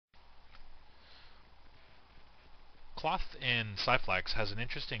Cloth in Siflex has an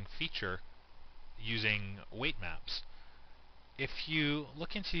interesting feature using weight maps. If you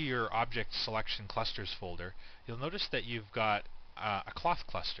look into your object selection clusters folder, you'll notice that you've got a cloth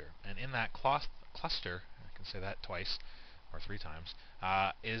cluster, and in that cloth cluster, I can say that twice or three times,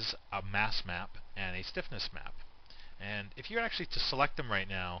 is a mass map and a stiffness map. And if you were actually to select them right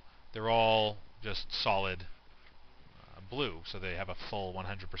now, they're all just solid blue, so they have a full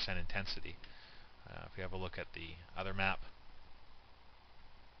 100% intensity. If we have a look at the other map,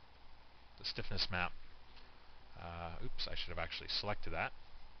 the stiffness map, oops, I should have actually selected that.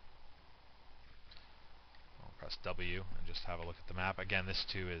 I'll press W and just have a look at the map. Again, this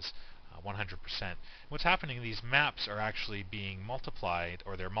too is 100%. What's happening, these maps are actually being multiplied,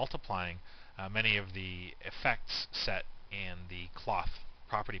 or they're multiplying many of the effects set in the cloth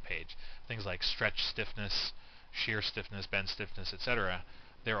property page. Things like stretch stiffness, shear stiffness, bend stiffness, etc.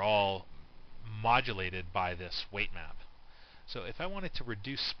 They're all modulated by this weight map. So if I wanted to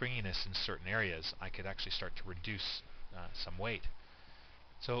reduce springiness in certain areas, I could actually start to reduce some weight.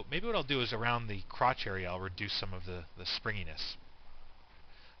 So maybe what I'll do is around the crotch area I'll reduce some of the springiness.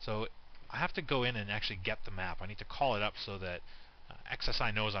 So I have to go in and actually get the map. I need to call it up so that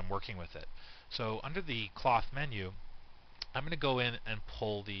XSI knows I'm working with it. So under the cloth menu, I'm going to go in and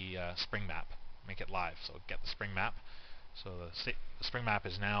pull the spring map, make it live. So get the spring map. So the spring map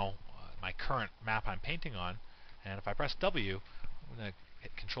is now my current map I'm painting on. And if I press W, I'm going to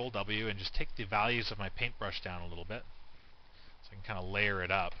hit Control W and just take the values of my paintbrush down a little bit, so I can kind of layer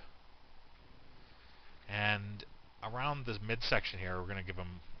it up. And around this midsection here, we're going to give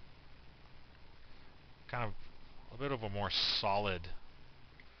them kind of a bit of a more solid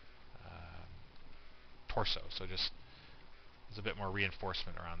torso. So just there's a bit more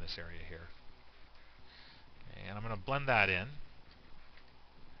reinforcement around this area here. Okay, and I'm going to blend that in,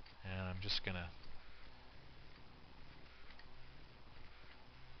 and I'm just going to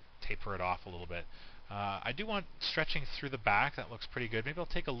taper it off a little bit. I do want stretching through the back. That looks pretty good. Maybe I'll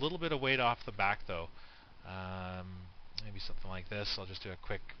take a little bit of weight off the back though. Maybe something like this. I'll just do a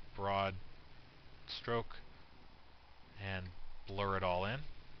quick broad stroke and blur it all in.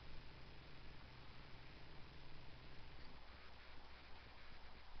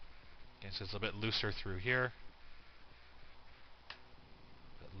 Okay, so it's a bit looser through here.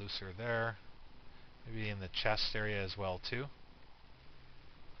 A bit looser there. Maybe in the chest area as well too.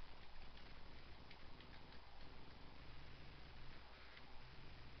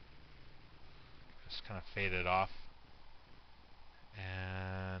 Just kind of fade it off,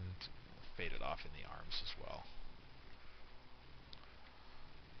 and fade it off in the arms as well.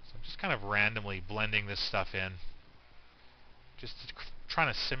 So I'm just kind of randomly blending this stuff in, just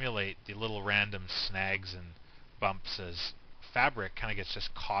trying to simulate the little random snags and bumps as fabric kind of gets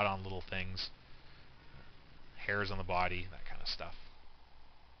just caught on little things, hairs on the body, that kind of stuff.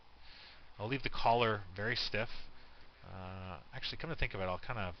 I'll leave the collar very stiff. Actually, come to think of it, I'll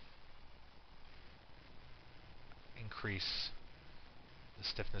kind of increase the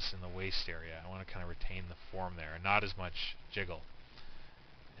stiffness in the waist area. I want to kind of retain the form there, not as much jiggle.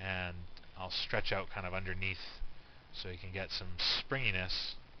 And I'll stretch out kind of underneath so you can get some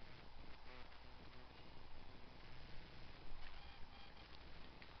springiness.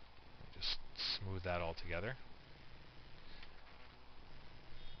 Just smooth that all together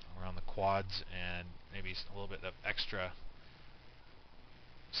around the quads, and maybe a little bit of extra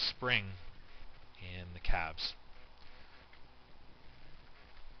spring in the calves.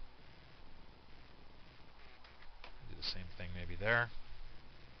 Do the same thing maybe there.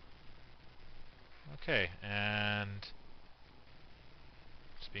 Okay, and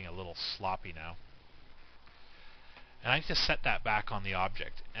just being a little sloppy now. And I need to set that back on the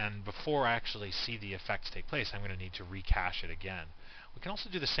object. And before I actually see the effects take place, I'm going to need to recache it again. We can also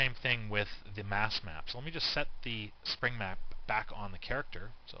do the same thing with the mass map. So let me just set the spring map back on the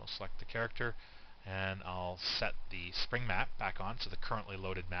character. So I'll select the character, and I'll set the spring map back on. So the currently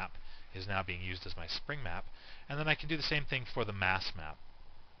loaded map is now being used as my spring map. And then I can do the same thing for the mass map.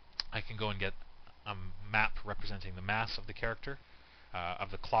 I can go and get a map representing the mass of the character,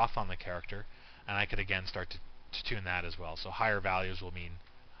 of the cloth on the character, and I could again start to tune that as well. So higher values will mean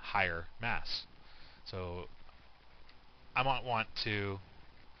higher mass. So I might want to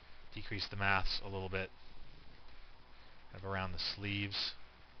decrease the mass a little bit, kind of around the sleeves,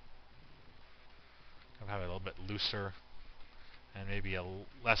 kind of have it a little bit looser, and maybe a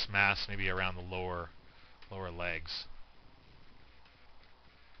less mass maybe around the lower legs.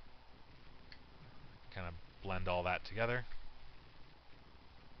 Kind of blend all that together.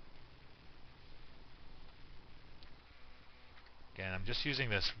 Again, I'm just using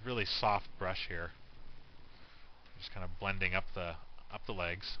this really soft brush here. Just kind of blending up the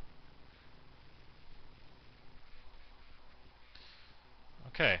legs.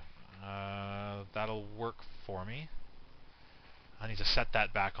 Okay, that'll work for me. I need to set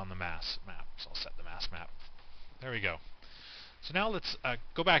that back on the mass map, so I'll set the mass map. There we go. So now let's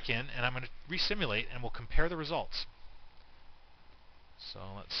go back in, and I'm going to resimulate, and we'll compare the results. So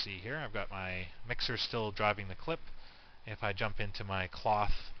let's see here. I've got my mixer still driving the clip. If I jump into my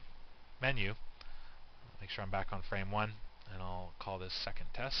cloth menu, make sure I'm back on frame 1, and I'll call this second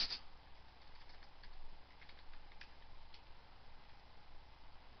test.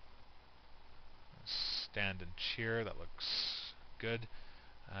 Stand and cheer, that looks good.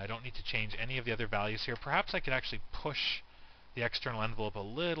 I don't need to change any of the other values here. Perhaps I could actually push the external envelope a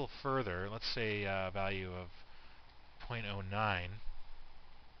little further. Let's say a value of 0.09,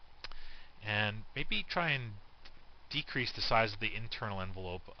 and maybe try and decrease the size of the internal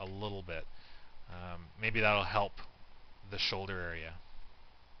envelope a little bit. Maybe that'll help the shoulder area.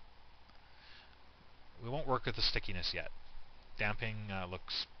 We won't work with the stickiness yet. Damping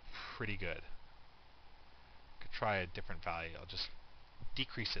looks pretty good. Could try a different value. I'll just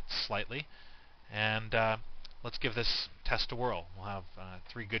decrease it slightly, and let's give this test a whirl. We'll have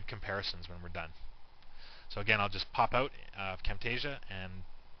 3 good comparisons when we're done. So again, I'll just pop out of Camtasia and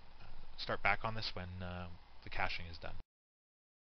start back on this when the caching is done.